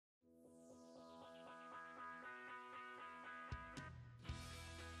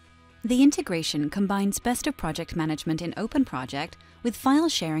The integration combines best-of-project management in OpenProject with file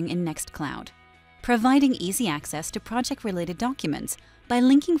sharing in Nextcloud, providing easy access to project-related documents by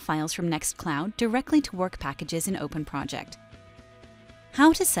linking files from Nextcloud directly to work packages in OpenProject.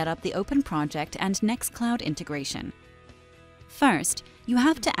 How to set up the OpenProject and Nextcloud integration. First, you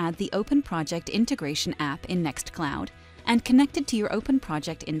have to add the OpenProject integration app in Nextcloud and connect it to your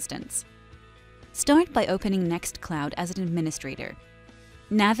OpenProject instance. Start by opening Nextcloud as an administrator.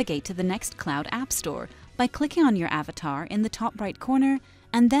 Navigate to the Nextcloud App Store by clicking on your avatar in the top right corner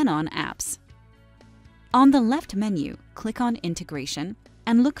and then on Apps. On the left menu, click on Integration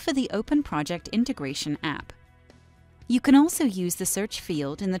and look for the OpenProject Integration app. You can also use the search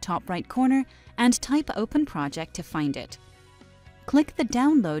field in the top right corner and type OpenProject to find it. Click the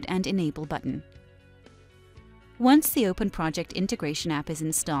Download and Enable button. Once the OpenProject Integration app is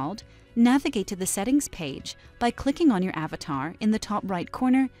installed, navigate to the Settings page by clicking on your avatar in the top right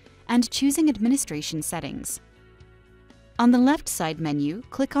corner and choosing Administration Settings. On the left side menu,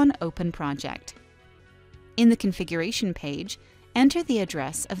 click on OpenProject. In the Configuration page, enter the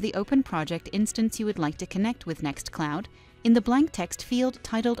address of the OpenProject instance you would like to connect with Nextcloud in the blank text field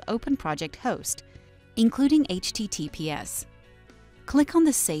titled OpenProject Host, including HTTPS. Click on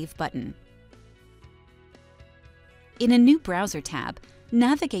the Save button. In a new browser tab,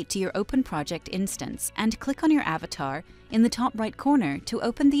 navigate to your OpenProject instance and click on your avatar in the top right corner to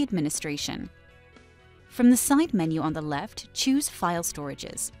open the administration. From the side menu on the left, choose File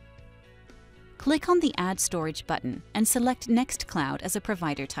Storages. Click on the Add Storage button and select Nextcloud as a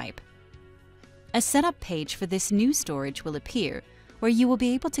provider type. A setup page for this new storage will appear, where you will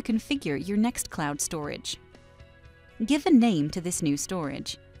be able to configure your Nextcloud storage. Give a name to this new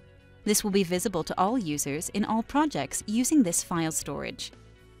storage. This will be visible to all users in all projects using this file storage.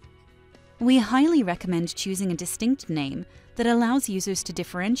 We highly recommend choosing a distinct name that allows users to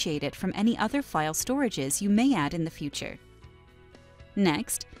differentiate it from any other file storages you may add in the future.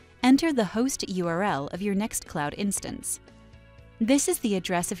 Next, enter the host URL of your Nextcloud instance. This is the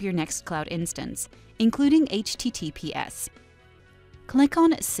address of your Nextcloud instance, including HTTPS. Click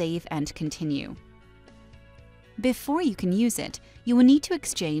on Save and Continue. Before you can use it, you will need to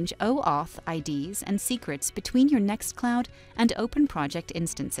exchange OAuth IDs and secrets between your Nextcloud and OpenProject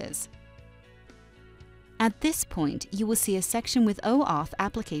instances. At this point, you will see a section with OAuth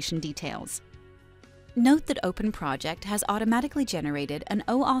application details. Note that OpenProject has automatically generated an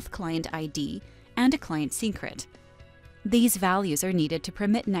OAuth client ID and a client secret. These values are needed to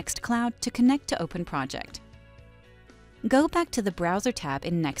permit Nextcloud to connect to OpenProject. Go back to the Browser tab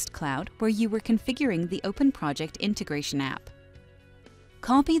in Nextcloud where you were configuring the OpenProject integration app.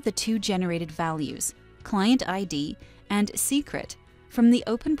 Copy the two generated values, Client ID and Secret, from the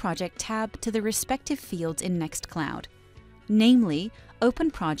OpenProject tab to the respective fields in Nextcloud, namely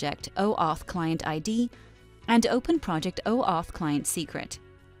OpenProject OAuth Client ID and OpenProject OAuth Client Secret.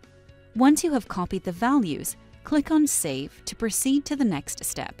 Once you have copied the values, click on Save to proceed to the next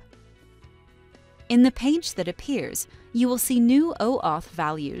step. In the page that appears, you will see new OAuth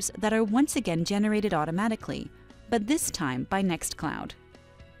values that are once again generated automatically, but this time by Nextcloud.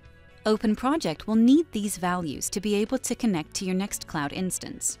 OpenProject will need these values to be able to connect to your Nextcloud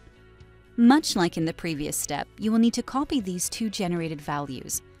instance. Much like in the previous step, you will need to copy these two generated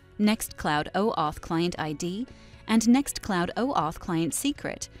values, Nextcloud OAuth Client ID and Nextcloud OAuth Client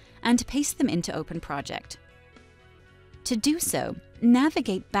Secret, and paste them into OpenProject. To do so,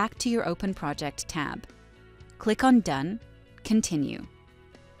 navigate back to your OpenProject tab. Click on Done, Continue.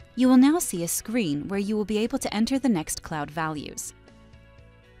 You will now see a screen where you will be able to enter the Nextcloud values.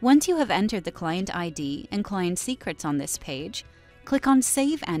 Once you have entered the client ID and client secrets on this page, click on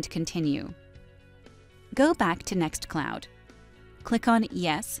Save and Continue. Go back to Nextcloud. Click on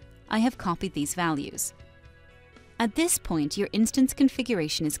Yes, I have copied these values. At this point, your instance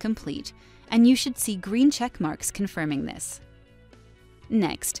configuration is complete, and you should see green check marks confirming this.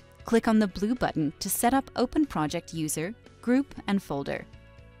 Next, click on the blue button to set up OpenProject user, group, and folder.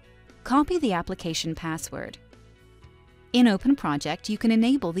 Copy the application password. In OpenProject, you can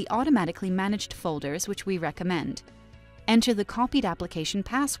enable the automatically managed folders, which we recommend. Enter the copied application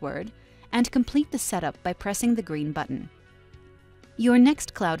password and complete the setup by pressing the green button. Your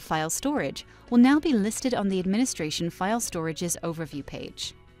Nextcloud file storage will now be listed on the Administration File Storages overview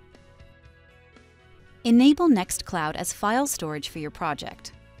page. Enable Nextcloud as file storage for your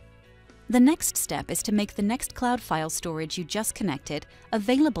project. The next step is to make the Nextcloud file storage you just connected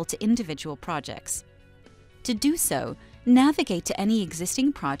available to individual projects. To do so, navigate to any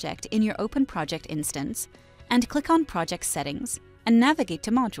existing project in your OpenProject instance and click on Project Settings and navigate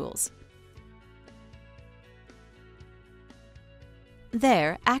to Modules.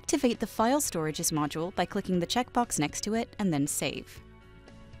 There, activate the File Storages module by clicking the checkbox next to it and then Save.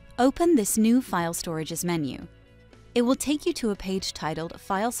 Open this new File Storages menu. It will take you to a page titled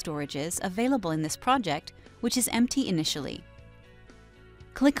File Storages available in this project, which is empty initially.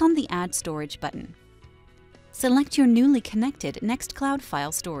 Click on the Add Storage button. Select your newly connected Nextcloud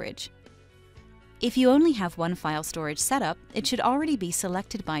file storage. If you only have one file storage setup, it should already be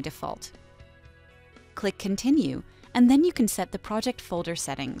selected by default. Click Continue, and then you can set the project folder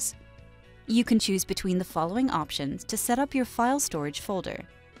settings. You can choose between the following options to set up your file storage folder.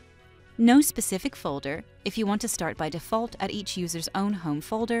 No specific folder if you want to start by default at each user's own home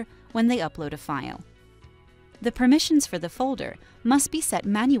folder when they upload a file. The permissions for the folder must be set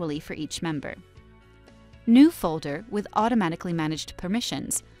manually for each member. New folder with automatically managed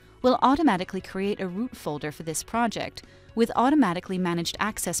permissions will automatically create a root folder for this project with automatically managed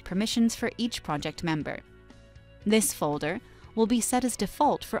access permissions for each project member. This folder will be set as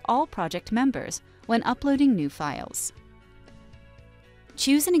default for all project members when uploading new files.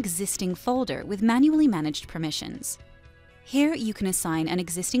 Choose an existing folder with manually managed permissions. Here you can assign an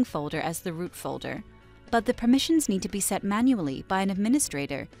existing folder as the root folder, but the permissions need to be set manually by an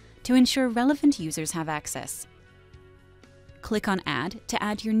administrator to ensure relevant users have access. Click on Add to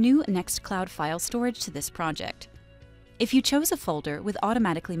add your new Nextcloud file storage to this project. If you chose a folder with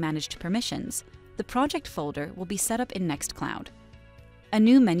automatically managed permissions, the project folder will be set up in Nextcloud. A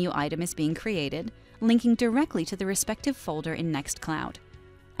new menu item is being created, linking directly to the respective folder in Nextcloud,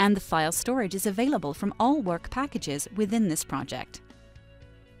 and the file storage is available from all work packages within this project.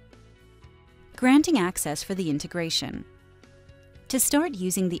 Granting access for the integration. To start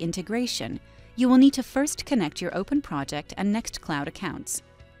using the integration, you will need to first connect your OpenProject and Nextcloud accounts.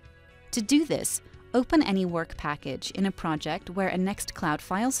 To do this, open any work package in a project where a Nextcloud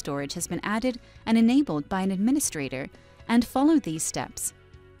file storage has been added and enabled by an administrator, and follow these steps.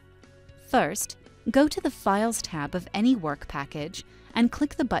 First, go to the Files tab of any work package and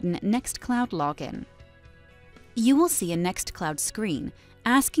click the button Nextcloud Login. You will see a Nextcloud screen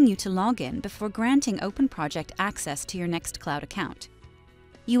asking you to log in before granting OpenProject access to your Nextcloud account.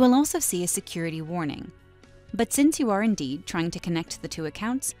 You will also see a security warning, but since you are indeed trying to connect the two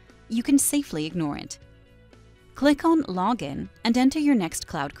accounts, you can safely ignore it. Click on Login and enter your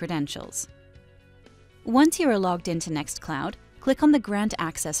Nextcloud credentials. Once you are logged into Nextcloud, click on the Grant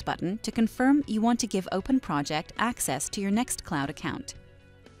Access button to confirm you want to give OpenProject access to your Nextcloud account.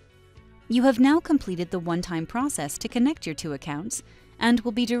 You have now completed the one-time process to connect your two accounts and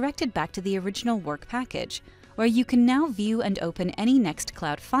will be directed back to the original work package, where you can now view and open any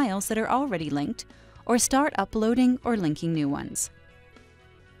Nextcloud files that are already linked, or start uploading or linking new ones.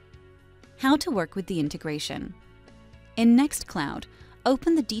 How to work with the integration. In Nextcloud,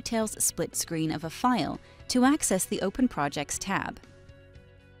 open the Details split screen of a file to access the OpenProjects tab.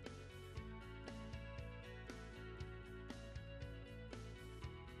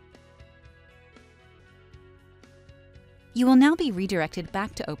 You will now be redirected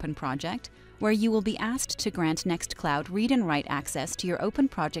back to OpenProject, where you will be asked to grant Nextcloud read and write access to your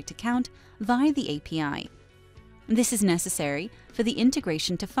OpenProject account via the API. This is necessary for the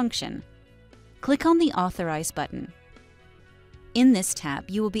integration to function. Click on the Authorize button. In this tab,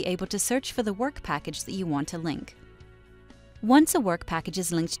 you will be able to search for the work package that you want to link. Once a work package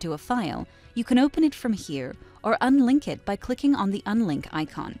is linked to a file, you can open it from here or unlink it by clicking on the Unlink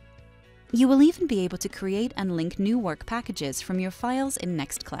icon. You will even be able to create and link new work packages from your files in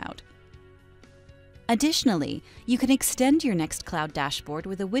Nextcloud. Additionally, you can extend your Nextcloud dashboard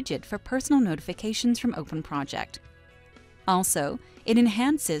with a widget for personal notifications from OpenProject. Also, it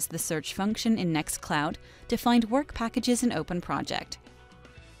enhances the search function in Nextcloud to find work packages in OpenProject.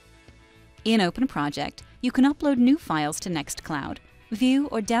 In OpenProject, you can upload new files to Nextcloud, view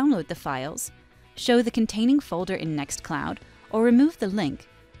or download the files, show the containing folder in Nextcloud, or remove the link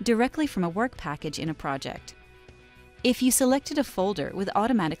directly from a work package in a project. If you selected a folder with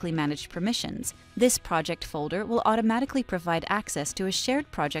automatically managed permissions, this project folder will automatically provide access to a shared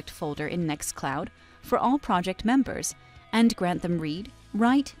project folder in Nextcloud for all project members and grant them read,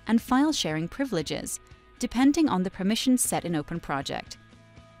 write, and file sharing privileges, depending on the permissions set in OpenProject.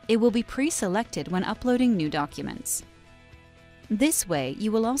 It will be pre-selected when uploading new documents. This way,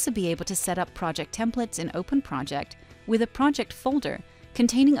 you will also be able to set up project templates in OpenProject with a project folder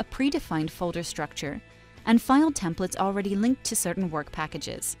containing a predefined folder structure and file templates already linked to certain work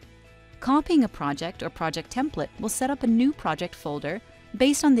packages. Copying a project or project template will set up a new project folder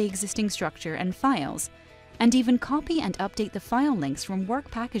based on the existing structure and files, and even copy and update the file links from work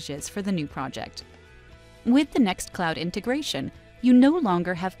packages for the new project. With the Nextcloud integration, you no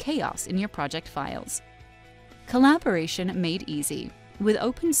longer have chaos in your project files. Collaboration made easy. with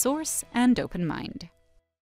open source and open mind.